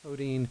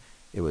codeine,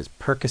 it was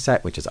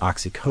Percocet, which is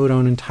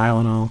oxycodone and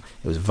Tylenol.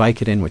 It was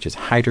Vicodin, which is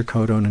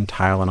hydrocodone and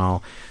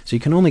Tylenol. So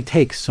you can only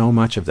take so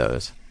much of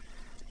those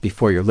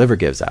before your liver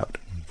gives out.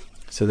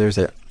 So there's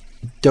a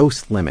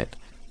dose limit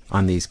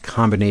on these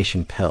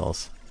combination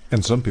pills.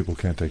 And some people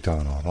can't take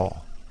Tylenol at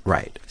all.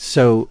 Right.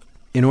 So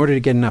in order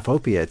to get enough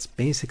opiates,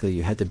 basically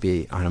you had to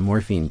be on a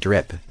morphine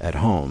drip at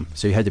home.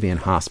 So you had to be in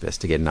hospice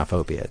to get enough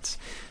opiates.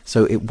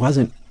 So it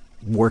wasn't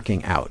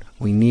working out.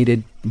 We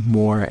needed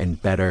more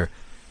and better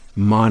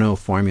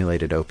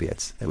mono-formulated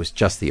opiates. It was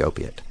just the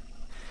opiate.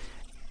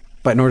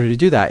 But in order to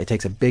do that, it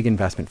takes a big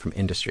investment from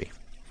industry.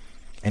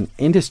 And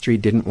industry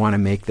didn't want to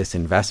make this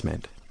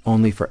investment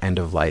only for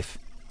end-of-life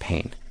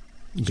pain.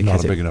 It's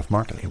not a big enough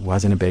market. It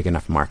wasn't a big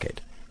enough market.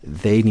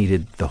 They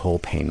needed the whole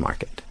pain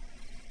market.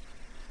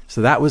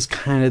 So that was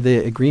kind of the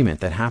agreement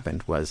that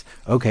happened was,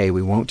 okay,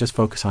 we won't just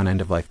focus on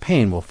end-of-life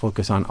pain, we'll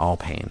focus on all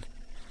pain.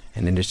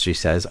 And industry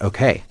says,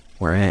 okay,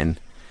 we're in.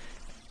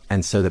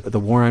 And so the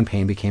war on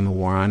pain became a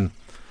war on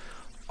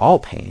all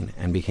pain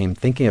and became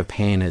thinking of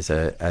pain as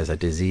a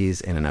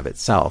disease in and of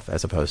itself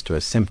as opposed to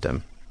a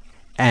symptom.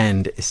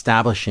 And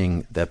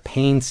establishing the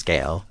pain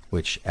scale,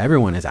 which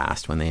everyone is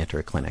asked when they enter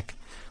a clinic.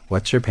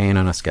 What's your pain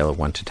on a scale of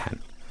 1 to 10?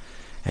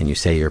 And you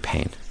say your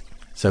pain.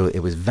 So it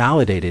was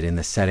validated in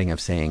the setting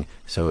of saying,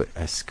 so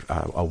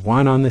a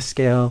 1 on this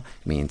scale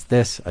means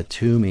this, a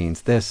 2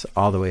 means this,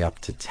 all the way up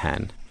to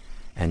 10.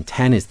 And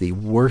 10 is the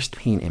worst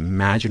pain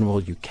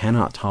imaginable. You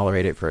cannot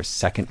tolerate it for a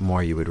second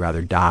more. You would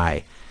rather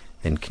die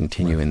than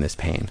continue in this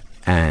pain.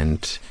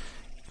 And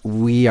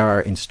we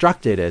are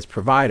instructed as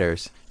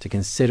providers to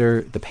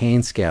consider the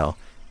pain scale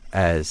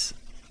as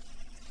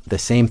the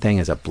same thing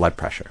as a blood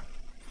pressure.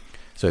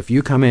 So if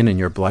you come in and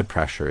your blood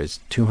pressure is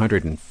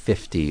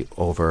 250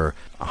 over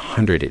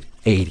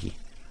 180,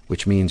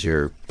 which means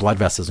your blood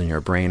vessels in your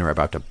brain are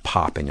about to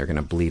pop and you're going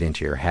to bleed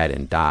into your head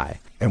and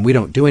die, and we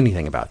don't do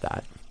anything about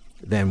that,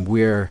 then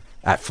we're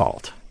at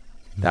fault.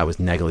 That was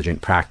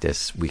negligent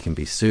practice. We can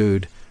be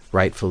sued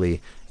rightfully.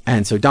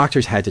 And so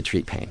doctors had to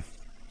treat pain.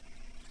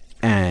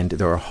 And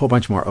there were a whole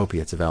bunch more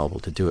opiates available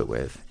to do it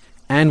with.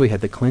 And we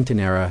had the Clinton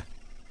era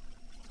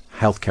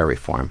healthcare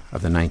reform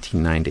of the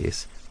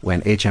 1990s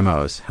when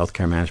HMOs,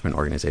 healthcare management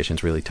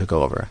organizations, really took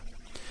over.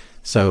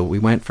 So we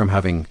went from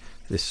having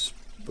this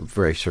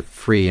very sort of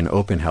free and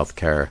open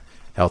health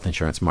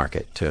insurance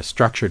market to a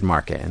structured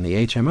market. And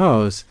the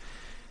HMOs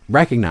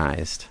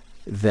recognized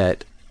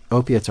that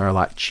opiates are a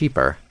lot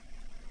cheaper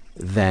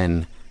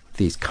than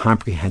these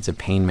comprehensive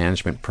pain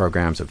management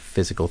programs of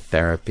physical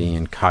therapy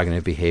and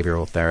cognitive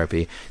behavioral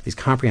therapy, these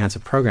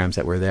comprehensive programs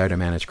that were there to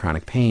manage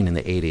chronic pain in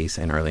the 80s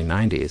and early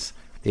 90s.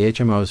 The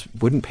HMOs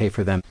wouldn't pay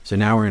for them. So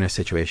now we're in a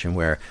situation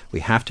where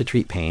we have to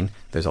treat pain.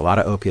 There's a lot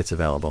of opiates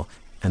available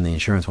and the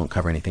insurance won't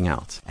cover anything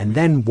else. And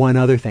then one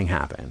other thing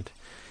happened,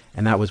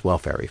 and that was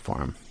welfare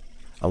reform.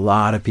 A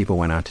lot of people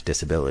went on to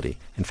disability.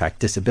 In fact,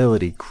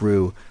 disability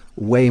grew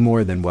way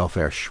more than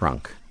welfare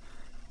shrunk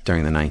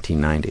during the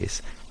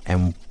 1990s.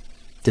 And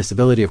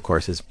disability, of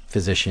course, is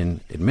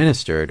physician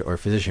administered or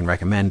physician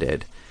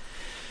recommended.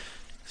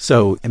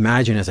 So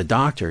imagine as a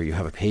doctor, you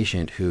have a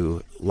patient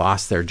who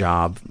lost their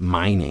job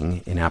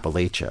mining in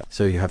Appalachia.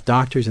 So you have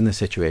doctors in the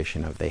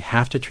situation of they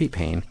have to treat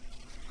pain.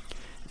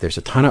 There's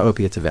a ton of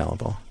opiates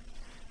available.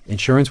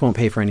 Insurance won't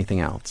pay for anything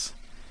else.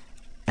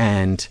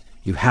 And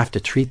you have to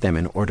treat them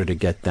in order to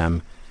get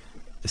them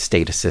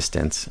state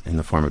assistance in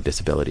the form of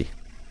disability.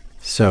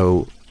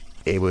 So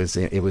it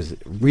was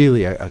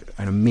really an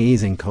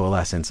amazing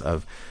coalescence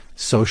of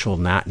social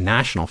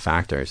national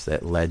factors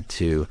that led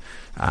to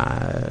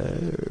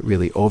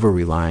really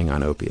over-relying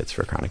on opiates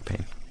for chronic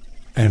pain.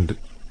 And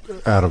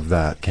out of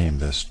that came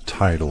this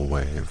tidal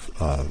wave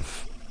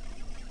of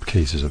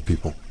cases of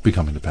people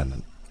becoming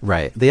dependent.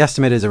 Right. The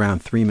estimate is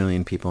around 3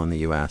 million people in the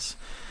U.S.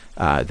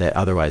 That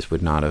otherwise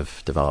would not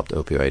have developed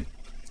opioid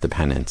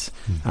dependence,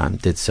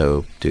 did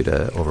so due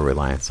to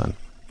over-reliance on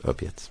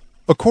opiates.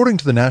 According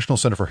to the National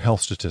Center for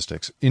Health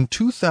Statistics, in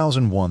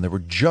 2001, there were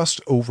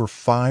just over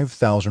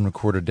 5,000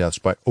 recorded deaths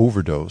by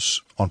overdose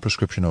on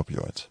prescription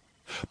opioids.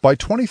 By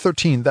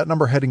 2013, that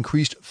number had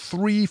increased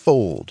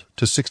threefold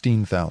to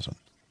 16,000.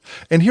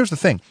 And here's the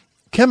thing.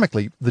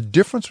 Chemically, the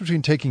difference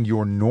between taking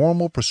your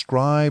normal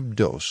prescribed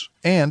dose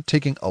and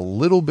taking a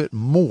little bit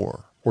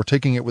more, or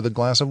taking it with a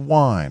glass of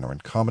wine or in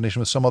combination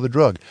with some other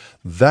drug,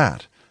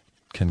 that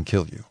can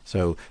kill you.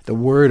 So the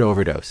word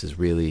overdose is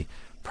really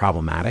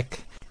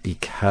problematic,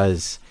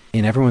 because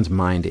in everyone's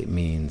mind it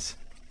means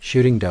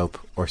shooting dope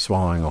or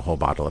swallowing a whole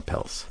bottle of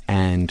pills.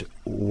 And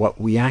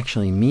what we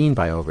actually mean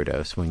by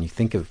overdose, when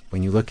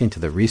you look into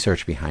the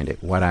research behind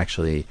it, what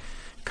actually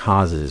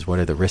causes, what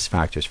are the risk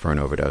factors for an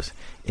overdose,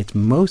 it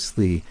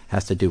mostly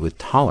has to do with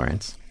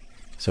tolerance.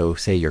 So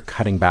say you're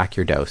cutting back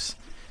your dose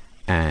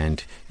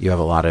and you have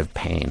a lot of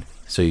pain,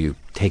 so you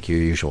take your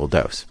usual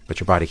dose, but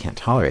your body can't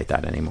tolerate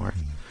that anymore.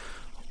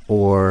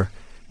 Or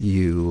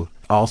you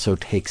also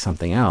take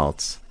something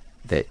else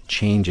that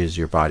changes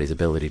your body's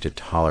ability to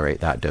tolerate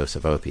that dose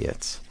of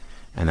opiates.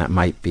 And that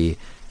might be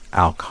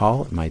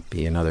alcohol. It might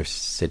be another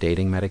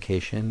sedating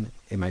medication.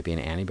 It might be an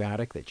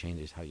antibiotic that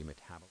changes how you metabolize.